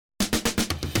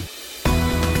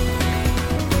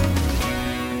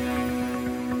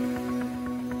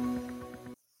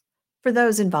For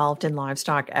those involved in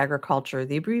livestock agriculture,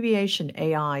 the abbreviation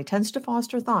AI tends to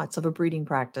foster thoughts of a breeding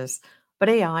practice. But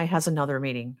AI has another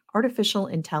meaning. Artificial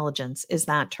intelligence is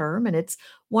that term, and it's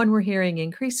one we're hearing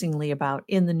increasingly about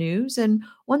in the news and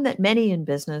one that many in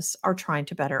business are trying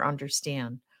to better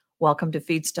understand. Welcome to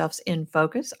Feedstuffs in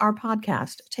Focus, our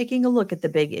podcast, taking a look at the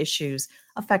big issues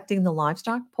affecting the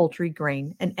livestock, poultry,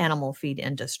 grain, and animal feed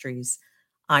industries.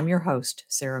 I'm your host,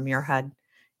 Sarah Muirhead.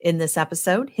 In this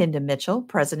episode, Hinda Mitchell,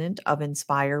 president of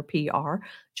Inspire PR,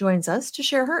 joins us to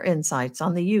share her insights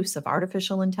on the use of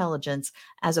artificial intelligence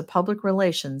as a public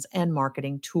relations and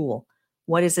marketing tool.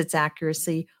 What is its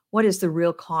accuracy? What is the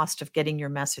real cost of getting your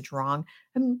message wrong?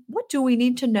 And what do we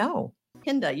need to know?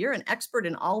 Hinda, you're an expert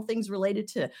in all things related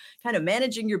to kind of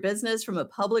managing your business from a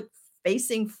public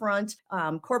facing front,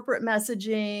 corporate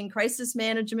messaging, crisis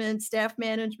management, staff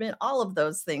management, all of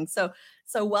those things.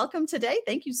 So welcome today.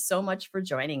 Thank you so much for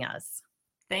joining us.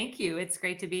 Thank you. It's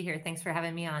great to be here. Thanks for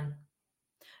having me on.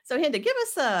 So Hinda, give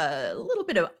us a little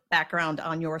bit of background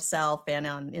on yourself and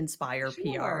on Inspire PR.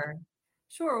 Sure.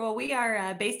 Sure. Well, we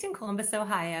are based in Columbus,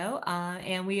 Ohio,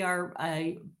 and we are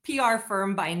a PR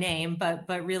firm by name, but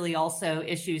really also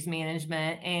issues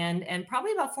management, and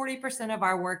probably about 40% of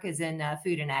our work is in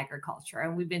food and agriculture,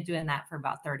 and we've been doing that for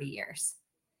about 30 years.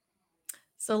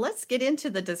 So let's get into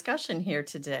the discussion here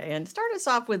today and start us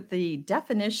off with the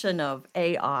definition of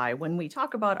AI. When we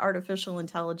talk about artificial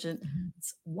intelligence,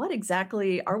 Mhm. what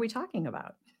exactly are we talking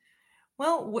about?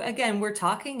 Well, again, we're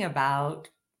talking about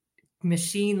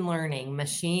machine learning,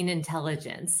 machine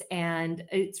intelligence, and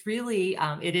it's really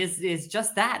it is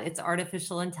just that. It's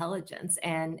artificial intelligence,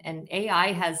 and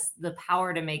AI has the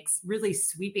power to make really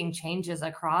sweeping changes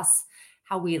across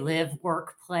how we live,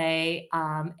 work, play.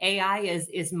 AI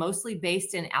is mostly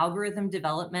based in algorithm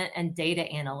development and data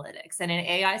analytics, and an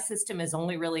AI system is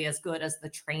only really as good as the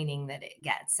training that it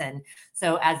gets. And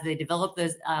so, as they develop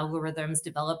those algorithms,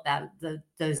 develop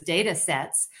those data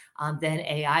sets, then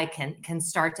AI can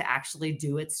start to actually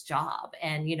do its job.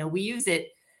 And we use it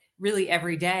really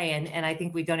every day, and I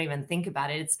think we don't even think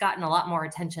about it. It's gotten a lot more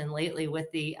attention lately with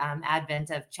the advent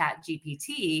of Chat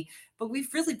GPT, but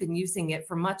we've really been using it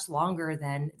for much longer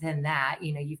than that.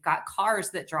 You've got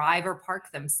cars that drive or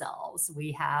park themselves.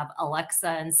 We have Alexa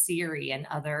and Siri and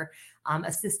other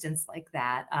assistants like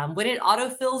that. When it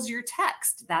autofills your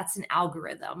text, that's an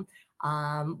algorithm.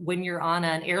 When you're on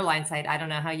an airline site, I don't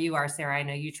know how you are, Sarah. I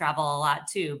know you travel a lot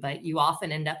too, but you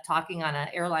often end up talking on an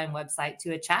airline website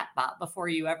to a chat bot before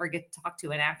you ever get to talk to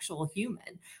an actual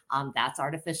human. That's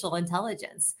artificial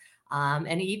intelligence.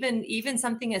 And even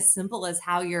something as simple as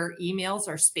how your emails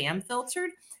are spam filtered,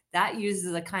 that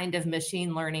uses a kind of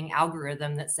machine learning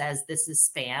algorithm that says this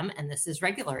is spam and this is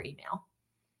regular email.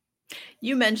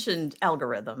 You mentioned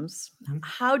algorithms. Mhm.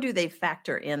 How do they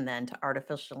factor in then to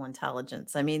artificial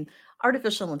intelligence? I mean,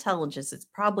 artificial intelligence is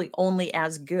probably only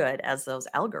as good as those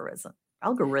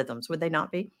algorithms, would they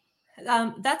not be?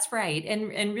 That's right,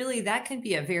 and really that can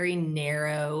be a very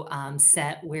narrow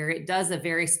set where it does a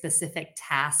very specific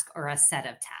task or a set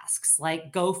of tasks,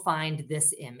 like go find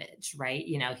this image, right?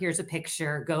 Here's a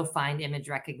picture, go find image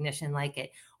recognition like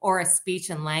it, or a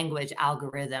speech and language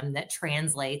algorithm that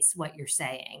translates what you're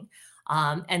saying.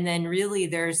 And then really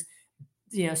there's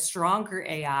stronger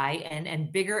AI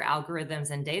and bigger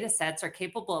algorithms and data sets are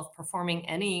capable of performing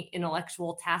any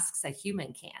intellectual tasks a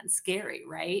human can. Scary,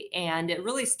 right? And it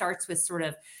really starts with sort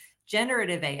of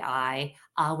generative AI,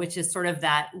 which is sort of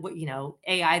that,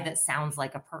 AI that sounds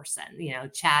like a person,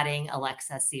 chatting,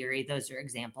 Alexa, Siri, those are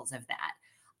examples of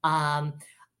that.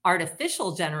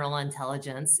 Artificial general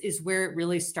intelligence is where it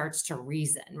really starts to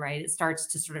reason, right? It starts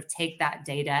to sort of take that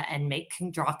data and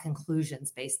draw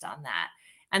conclusions based on that.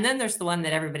 And then there's the one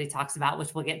that everybody talks about,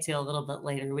 which we'll get to a little bit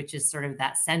later, which is sort of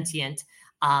that sentient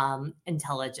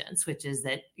intelligence, which is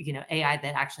that, AI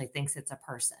that actually thinks it's a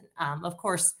person. Of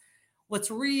course,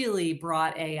 what's really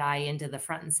brought AI into the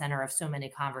front and center of so many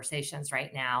conversations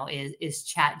right now is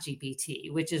Chat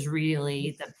GPT, which is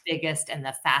really the biggest and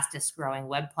the fastest growing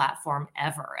web platform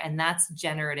ever. And that's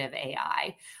generative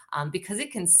AI, because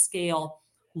it can scale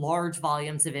large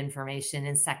volumes of information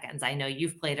in seconds. I know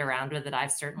you've played around with it.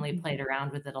 I've certainly played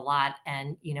around with it a lot.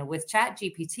 And, with Chat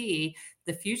GPT,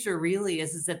 the future really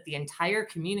is that the entire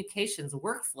communications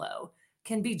workflow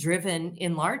can be driven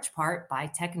in large part by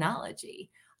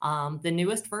technology. The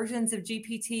newest versions of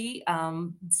GPT,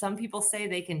 some people say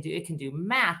it can do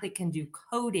math, it can do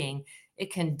coding, it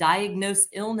can diagnose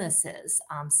illnesses,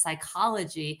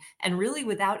 psychology, and really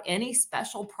without any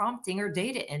special prompting or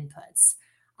data inputs.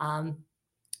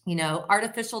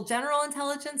 Artificial general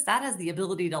intelligence, that has the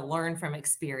ability to learn from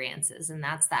experiences, and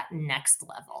that's that next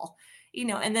level.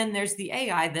 And then there's the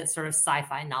AI that sort of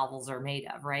sci-fi novels are made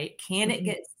of, right? Can it Mhm.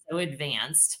 get so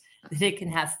advanced that it can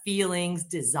have feelings,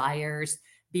 desires,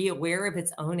 be aware of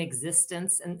its own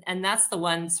existence? And that's the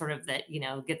one sort of that,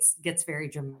 gets very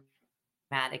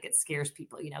dramatic. It scares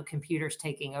people, computers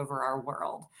taking over our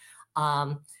world.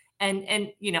 Um,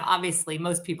 and obviously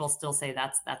most people still say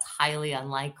that's highly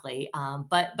unlikely,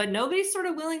 but nobody's sort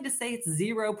of willing to say it's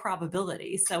zero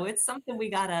probability, so it's something we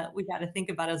gotta think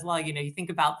about as well. You think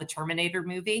about the Terminator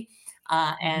movie,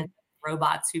 and Mhm.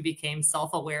 robots who became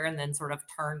self-aware and then sort of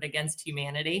turned against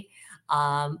humanity.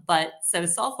 But so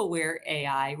self-aware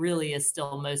AI really is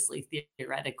still mostly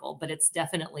theoretical, but it's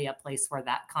definitely a place where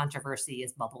that controversy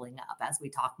is bubbling up as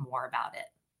we talk more about it.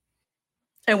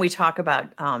 And we talk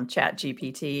about, Chat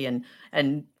GPT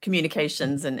and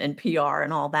communications and PR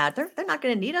and all that. They're not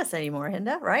gonna need us anymore,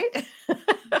 Hinda, right?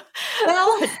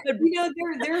 Well, But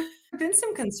there have been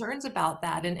some concerns about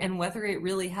that and whether it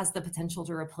really has the potential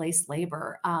to replace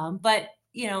labor. But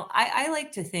I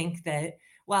like to think that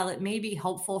while it may be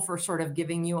helpful for sort of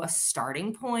giving you a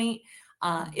starting point,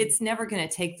 Mhm. it's never going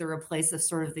to take the replace of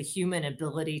sort of the human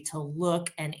ability to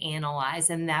look and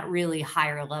analyze and that really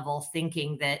higher level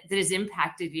thinking that is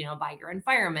impacted, by your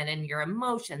environment and your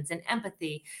emotions and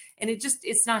empathy. And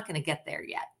it's not going to get there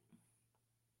yet.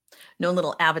 No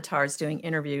little avatars doing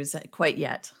interviews, quite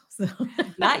yet. So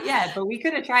Not yet, but we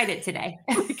could have tried it today.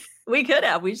 we could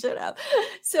have, we should have.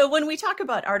 So when we talk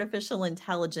about artificial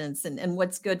intelligence and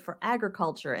what's good for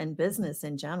agriculture and business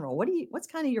in general, what's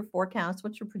kind of your forecast?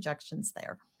 What's your projections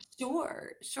there?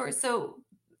 Sure, sure. So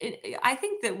I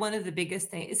think that one of the biggest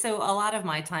things, so a lot of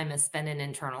my time is spent in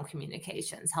internal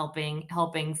communications,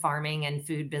 helping farming and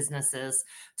food businesses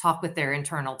talk with their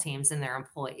internal teams and their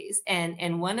employees.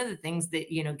 And one of the things that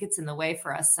gets in the way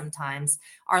for us sometimes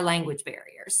are language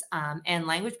barriers. And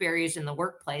language barriers in the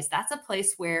workplace. That's a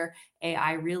place where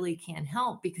AI really can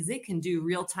help because it can do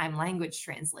real time language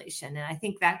translation, and I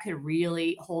think that could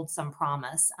really hold some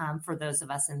promise for those of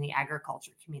us in the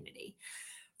agriculture community.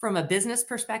 From a business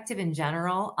perspective in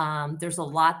general, there's a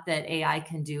lot that AI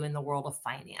can do in the world of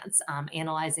finance,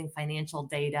 analyzing financial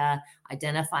data,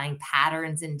 identifying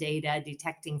patterns in data,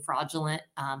 detecting fraudulent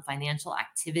financial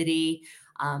activity.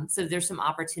 So there's some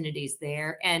opportunities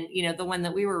there, and the one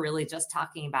that we were really just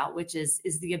talking about, which is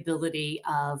the ability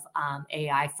of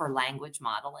AI for language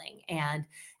modeling. And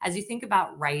as you think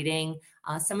about writing,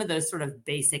 some of those sort of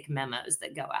basic memos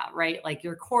that go out, right? Like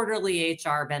your quarterly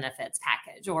HR benefits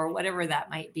package or whatever that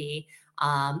might be,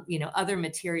 other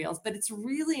materials. But it's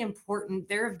really important.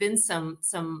 There have been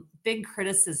some big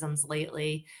criticisms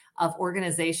lately of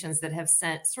organizations that have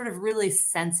sent sort of really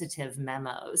sensitive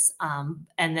memos. And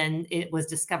then it was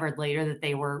discovered later that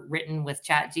they were written with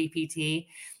Chat GPT,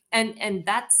 and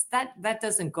that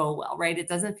doesn't go well, right? It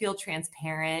doesn't feel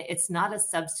transparent. It's not a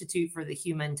substitute for the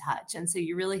human touch, and so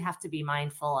you really have to be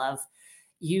mindful of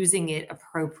using it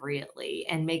appropriately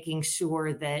and making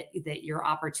sure that your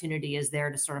opportunity is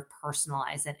there to sort of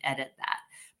personalize and edit that.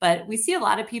 But we see a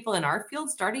lot of people in our field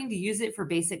starting to use it for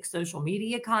basic social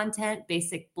media content,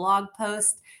 basic blog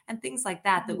posts, and things like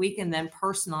that we can then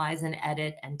personalize and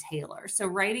edit and tailor. So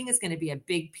writing is going to be a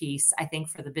big piece, I think,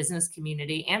 for the business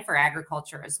community and for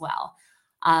agriculture as well.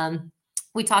 Um,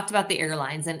 we talked about the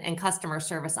airlines, and customer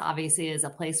service obviously is a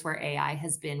place where AI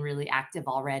has been really active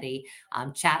already.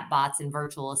 Chat bots and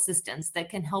virtual assistants that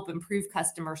can help improve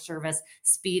customer service,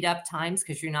 speed up times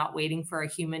because you're not waiting for a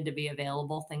human to be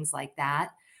available, things like that.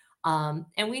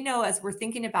 And we know as we're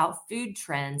thinking about food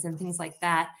trends and things like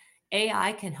that,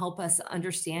 AI can help us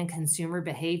understand consumer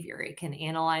behavior. It can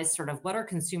analyze sort of what are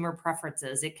consumer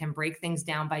preferences. It can break things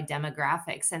down by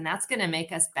demographics. And that's going to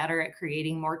make us better at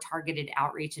creating more targeted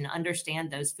outreach and understand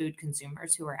those food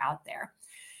consumers who are out there.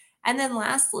 And then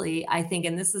lastly, I think,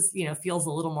 and this is, feels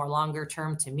a little more longer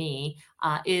term to me,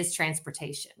 is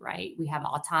transportation, right? We have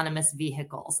autonomous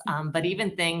vehicles. But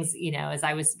even things, as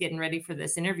I was getting ready for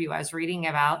this interview, I was reading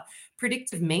about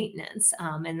predictive maintenance,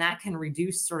 and that can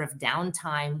reduce sort of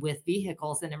downtime with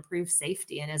vehicles and improve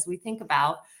safety. And as we think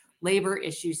about labor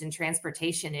issues and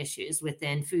transportation issues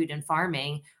within food and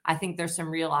farming, I think there's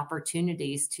some real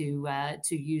opportunities to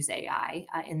use AI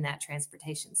in that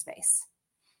transportation space.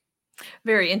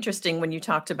 Very interesting when you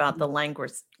talked about the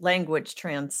Mhm. language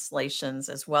translations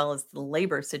as well as the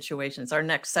labor situations. Our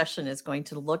next session is going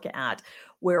to look at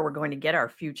where we're going to get our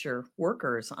future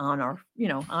workers on our,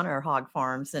 on our hog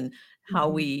farms and how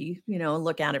Mhm. we,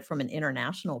 look at it from an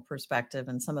international perspective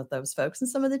and some of those folks and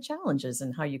some of the challenges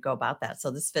and how you go about that. So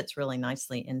this fits really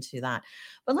nicely into that.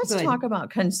 But let's talk Good.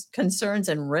 about concerns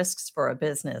and risks for a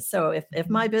business. So if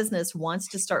my Mhm. business wants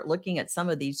to start looking at some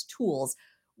of these tools,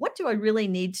 what do I really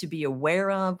need to be aware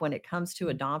of when it comes to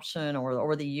adoption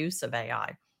or the use of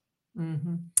AI?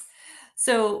 Mhm.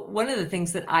 So one of the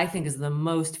things that I think is the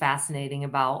most fascinating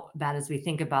about as we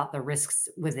think about the risks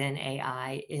within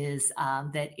AI is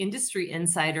that industry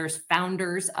insiders,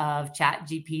 founders of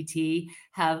ChatGPT,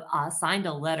 have signed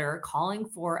a letter calling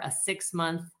for a 6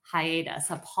 month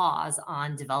hiatus, a pause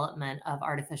on development of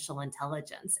artificial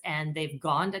intelligence. And they've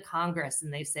gone to Congress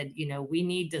and they've said, we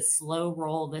need to slow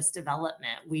roll this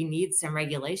development. We need some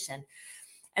regulation.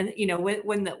 And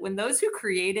when those who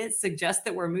create it suggest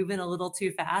that we're moving a little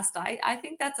too fast, I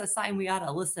think that's a sign we ought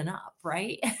to listen up,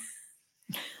 right?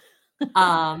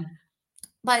 um,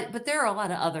 but there are a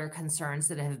lot of other concerns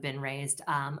that have been raised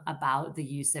about the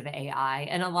use of AI,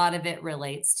 and a lot of it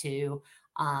relates to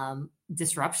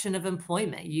disruption of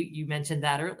employment. You mentioned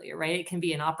that earlier, right? It can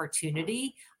be an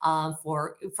opportunity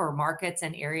for markets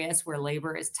and areas where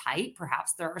labor is tight.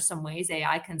 Perhaps there are some ways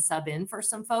AI can sub in for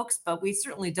some folks, but we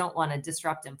certainly don't want to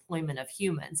disrupt employment of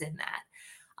humans in that.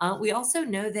 We also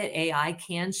know that AI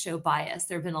can show bias.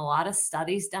 There have been a lot of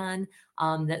studies done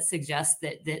that suggest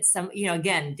that some,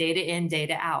 again, data in,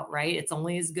 data out, right? It's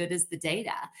only as good as the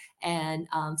data. And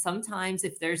sometimes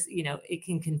if there's, it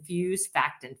can confuse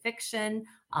fact and fiction.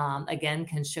 Again,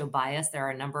 can show bias. There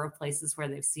are a number of places where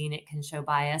they've seen it can show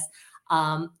bias.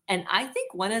 And I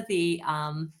think one of the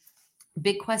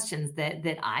big questions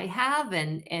that I have,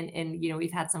 and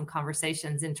we've had some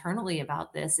conversations internally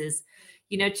about this, is,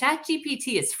 Chat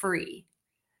GPT is free.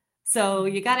 So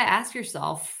you got to ask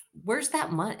yourself, where's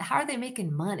that money? How are they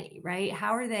making money, right?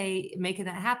 How are they making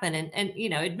that happen? And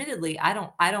admittedly, I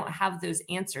don't have those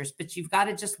answers, but you've got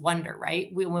to just wonder, right?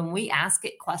 When we ask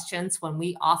it questions, when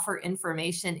we offer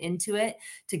information into it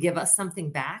to give us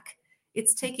something back,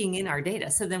 it's taking in our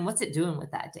data. So then what's it doing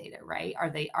with that data, right? Are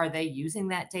they using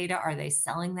that data? Are they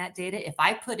selling that data? If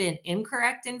I put in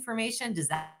incorrect information, does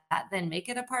that then make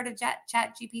it a part of chat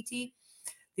GPT?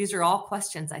 These are all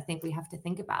questions I think we have to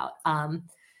think about. And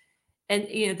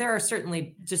there are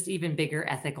certainly just even bigger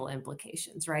ethical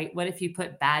implications, right? What if you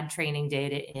put bad training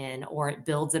data in, or it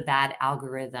builds a bad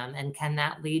algorithm, and can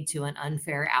that lead to an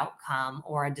unfair outcome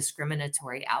or a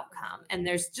discriminatory outcome? And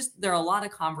there are a lot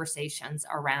of conversations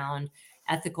around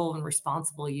ethical and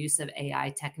responsible use of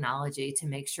AI technology to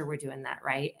make sure we're doing that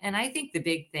right. And I think the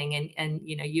big thing, and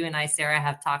you and I, Sarah,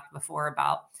 have talked before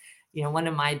about, one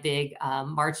of my big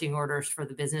marching orders for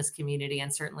the business community,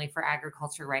 and certainly for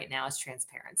agriculture right now, is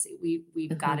transparency.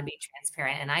 We've got to Mhm. be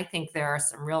transparent, and I think there are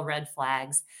some real red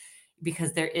flags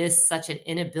because there is such an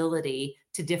inability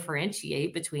to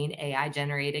differentiate between AI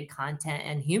generated content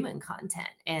and human content.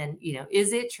 And,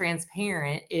 is it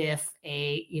transparent if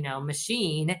a,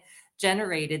 machine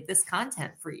generated this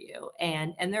content for you?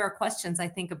 And there are questions I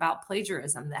think about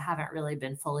plagiarism that haven't really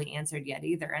been fully answered yet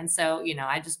either. And so,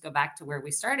 I just go back to where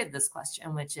we started this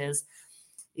question, which is,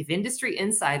 if industry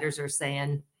insiders are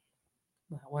saying,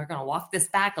 well, we're going to walk this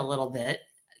back a little bit,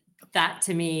 that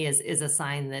to me is a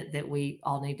sign that we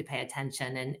all need to pay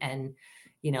attention and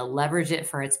leverage it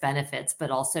for its benefits,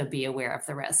 but also be aware of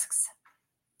the risks.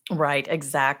 Right,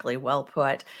 exactly, well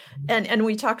put. And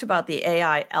we talked about the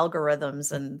AI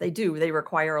algorithms, and they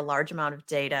require a large amount of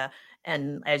data,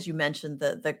 and as you mentioned,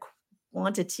 the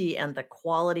quantity and the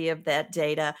quality of that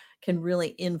data can really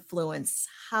influence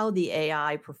how the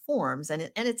AI performs and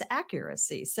its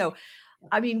accuracy. So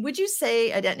I mean, would you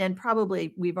say, and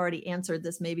probably we've already answered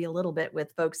this maybe a little bit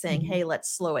with folks saying, Mhm, hey,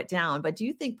 let's slow it down. But do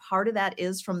you think part of that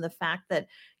is from the fact that,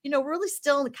 we're really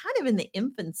still kind of in the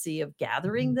infancy of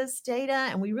gathering mhm, this data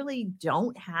and we really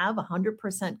don't have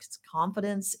 100%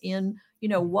 confidence in,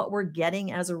 what we're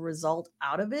getting as a result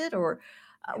out of it? Or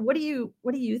what do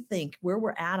you think where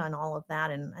we're at on all of that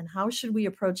and how should we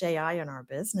approach AI in our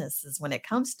businesses when it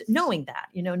comes to knowing that,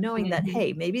 knowing that,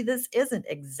 hey, mhm. maybe this isn't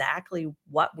exactly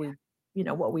what we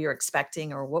are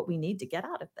expecting or what we need to get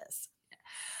out of this.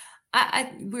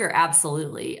 We're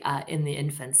absolutely in the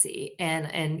infancy, and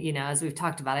as we've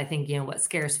talked about, I think what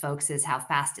scares folks is how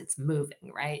fast it's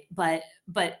moving, right? But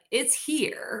it's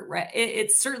here, right?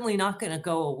 It's certainly not going to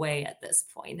go away at this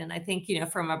point, and I think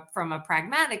from a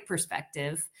pragmatic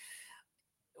perspective,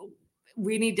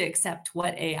 we need to accept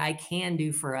what AI can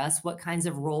do for us, what kinds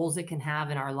of roles it can have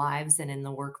in our lives and in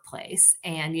the workplace.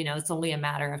 And, it's only a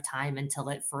matter of time until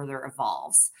it further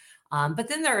evolves. But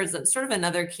then there is sort of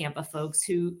another camp of folks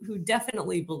who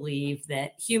definitely believe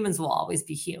that humans will always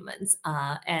be humans,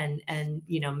 and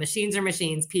machines are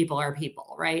machines, people are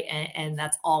people, right? And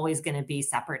that's always going to be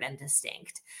separate and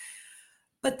distinct.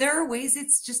 But there are ways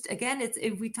it's just, again,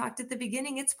 if we talked at the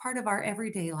beginning, it's part of our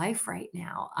everyday life right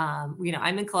now.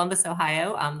 I'm in Columbus,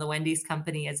 Ohio. The Wendy's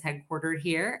company is headquartered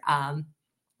here.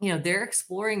 They're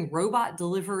exploring robot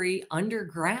delivery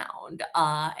underground,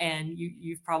 and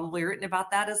you've probably written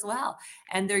about that as well.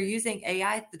 And they're using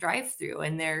AI at the drive-through,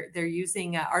 and they're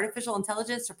using artificial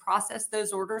intelligence to process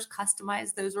those orders,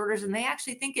 customize those orders, and they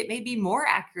actually think it may be more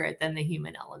accurate than the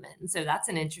human element. And so that's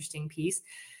an interesting piece.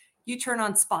 You turn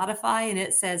on Spotify and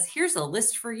it says, "Here's a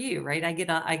list for you," right? I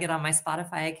get on my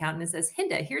Spotify account and it says,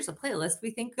 "Hinda, here's a playlist we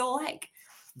think you'll like."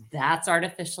 That's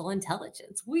artificial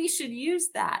intelligence. We should use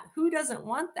that. Who doesn't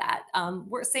want that?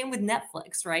 We're same with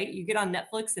Netflix, right? You get on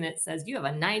Netflix and it says you have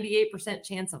a 98%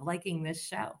 chance of liking this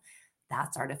show.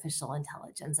 That's artificial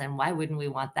intelligence. And why wouldn't we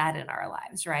want that in our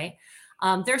lives, right?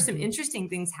 There's some Mhm. interesting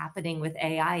things happening with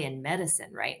AI in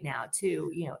medicine right now,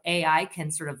 too. AI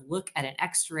can sort of look at an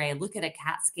X-ray, look at a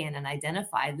CAT scan, and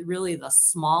identify really the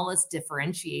smallest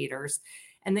differentiators.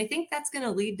 And they think that's going to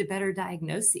lead to better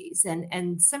diagnoses.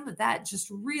 And some of that just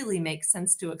really makes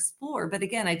sense to explore. But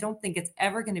again, I don't think it's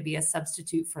ever going to be a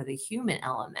substitute for the human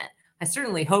element. I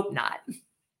certainly hope not.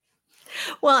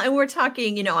 Well, and we're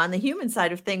talking, on the human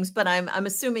side of things, but I'm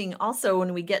assuming also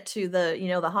when we get to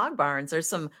the hog barns,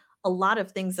 there's a lot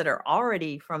of things that are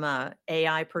already from a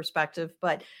AI perspective,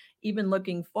 but even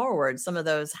looking forward, some of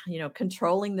those,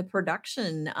 controlling the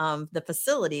production, the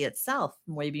facility itself,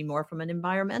 maybe more from an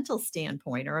environmental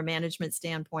standpoint or a management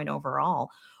standpoint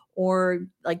overall. Or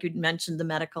like you mentioned, the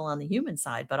medical on the human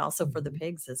side, but also for the Mhm.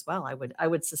 pigs as well. I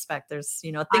would suspect there's,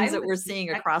 things I that would we're seeing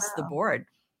suspect across the so. board.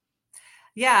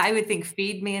 Yeah, I would think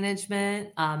feed management,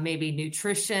 maybe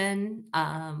nutrition.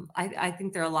 I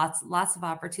think there are lots of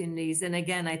opportunities, and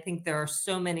again, I think there are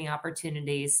so many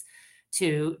opportunities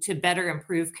to better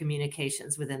improve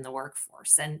communications within the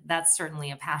workforce, and that's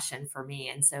certainly a passion for me.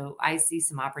 And so I see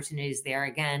some opportunities there.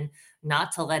 Again,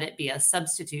 not to let it be a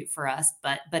substitute for us,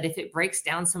 but if it breaks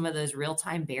down some of those real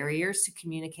time barriers to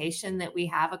communication that we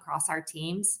have across our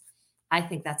teams, I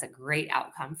think that's a great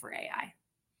outcome for AI.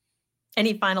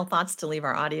 Any final thoughts to leave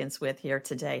our audience with here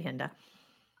today, Hinda?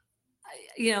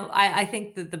 I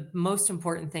think that the most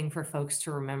important thing for folks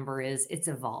to remember is it's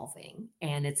evolving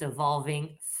and it's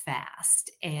evolving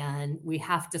fast. And we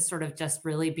have to sort of just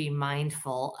really be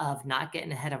mindful of not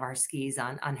getting ahead of our skis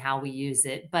on how we use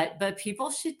it. But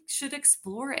people should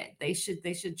explore it. They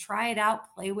should try it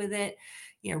out, play with it,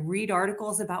 read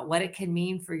articles about what it can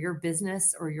mean for your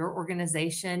business or your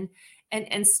organization,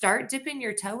 and start dipping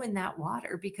your toe in that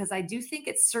water, because I do think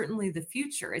it's certainly the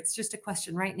future. It's just a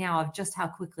question right now of just how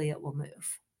quickly it will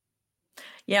move.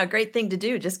 Yeah, great thing to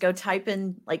do. Just go type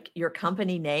in like your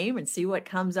company name and see what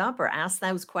comes up or ask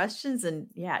those questions. And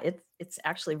yeah, it's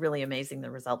actually really amazing the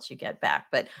results you get back.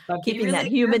 But But be keeping that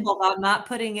really human careful about not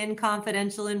putting in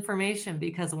confidential information,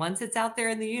 because once it's out there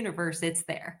in the universe, it's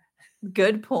there.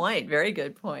 good point. Very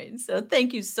good point. So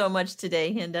thank you so much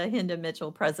today, Hinda. Hinda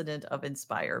Mitchell, president of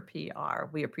Inspire PR.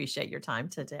 We appreciate your time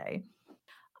today.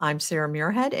 I'm Sarah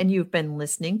Muirhead, and you've been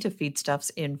listening to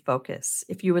Feedstuffs in Focus.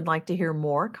 If you would like to hear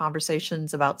more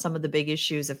conversations about some of the big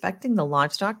issues affecting the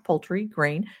livestock, poultry,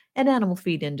 grain, and animal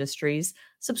feed industries,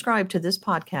 subscribe to this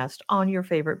podcast on your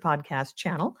favorite podcast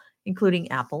channel,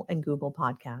 including Apple and Google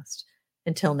Podcast.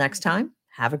 Until next time,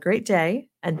 have a great day,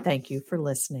 and thank you for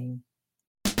listening.